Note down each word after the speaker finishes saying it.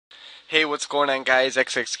Hey, what's going on, guys?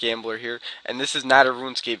 XX Gambler here, and this is not a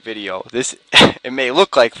RuneScape video. This it may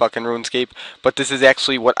look like fucking RuneScape, but this is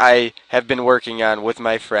actually what I have been working on with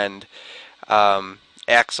my friend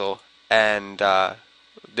Axel, and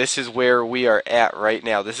this is where we are at right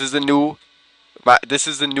now. This is the new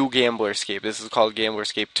Gamblerscape. This is called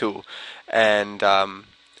Gamblerscape 2, and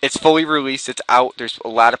it's fully released. It's out. There's a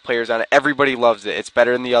lot of players on it. Everybody loves it. It's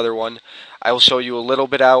better than the other one. I will show you a little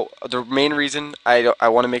bit out. The main reason I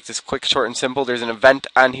want to make this quick, short, and simple. There's an event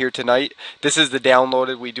on here tonight. This is the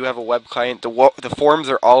downloaded. We do have a web client. The forums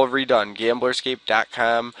are all redone.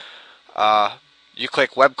 Gamblerscape.com. You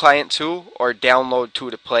click web client 2 or download 2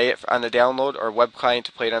 to play it on the download, or web client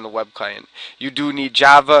to play it on the web client. You do need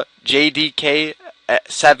Java JDK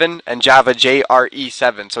 7 and Java JRE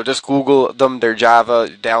 7. So just Google them. They're Java.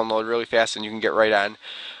 Download really fast and you can get right on.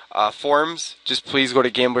 Forums, just please go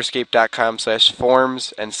to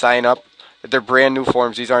gamblerscape.com/forums and sign up. They're brand new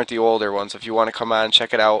forums. These aren't the older ones. If you want to come on,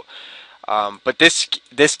 check it out. But this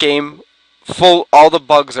game, all the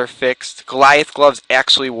bugs are fixed. Goliath gloves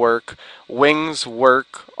actually work. Wings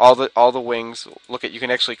work. All the wings. Look at, you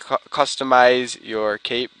can actually customize your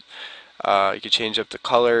cape. You can change up the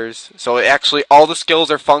colors. So actually, all the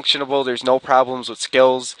skills are functionable. There's no problems with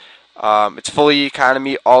skills. It's fully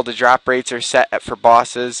economy. All the drop rates are set for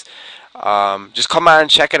bosses. Just come on,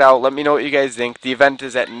 check it out. Let me know what you guys think. The event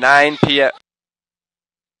is at 9 p.m.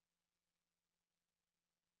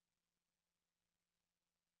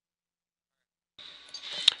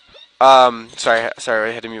 Sorry,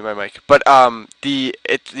 I had to mute my mic. But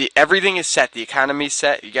everything is set. The economy's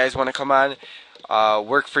set. You guys want to come on?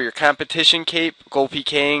 Work for your competition cape. Go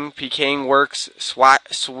PKing. PKing works.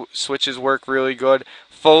 Switches work really good.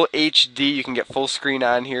 Full HD. You can get full screen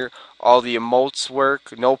on here. All the emotes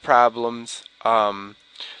work. No problems.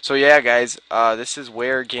 So yeah, guys. This is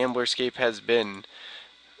where Gamblerscape has been.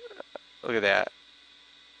 Look at that.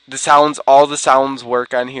 The sounds. All the sounds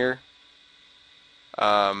work on here.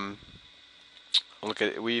 Look at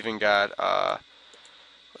it. We even got.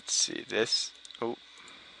 Let's see this.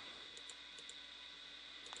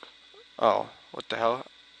 Oh, what the hell?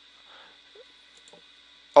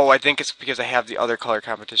 Oh, I think it's because I have the other color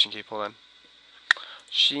competition cape. Hold on.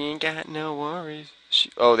 She ain't got no worries.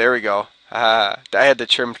 Oh, there we go. I had the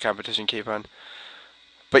trimmed competition cape on.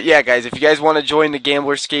 But yeah, guys, if you guys want to join the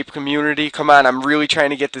Gamblerscape community, come on. I'm really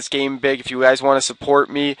trying to get this game big. If you guys want to support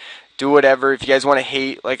me, do whatever. If you guys want to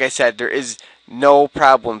hate, like I said, there is no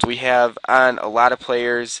problems. We have on a lot of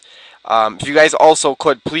players. If you guys also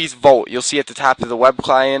could, please vote. You'll see at the top of the web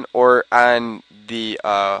client or on the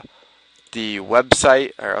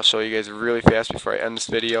website. Alright, I'll show you guys really fast before I end this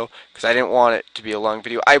video, because I didn't want it to be a long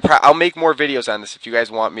video. I'll make more videos on this if you guys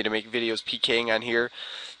want me to make videos PKing on here.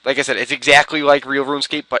 Like I said, it's exactly like real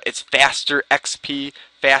RuneScape, but it's faster XP,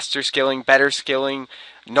 faster skilling, better skilling,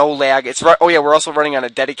 no lag. Oh yeah, we're also running on a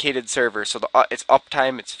dedicated server, so it's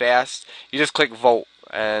uptime, it's fast. You just click vote,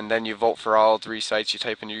 and then you vote for all 3 sites. You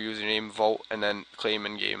type in your username, vote, and then claim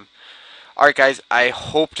in game. Alright, guys, I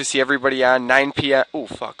hope to see everybody on 9 p.m. Oh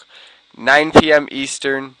fuck. 9 p.m.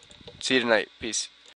 Eastern. See you tonight. Peace.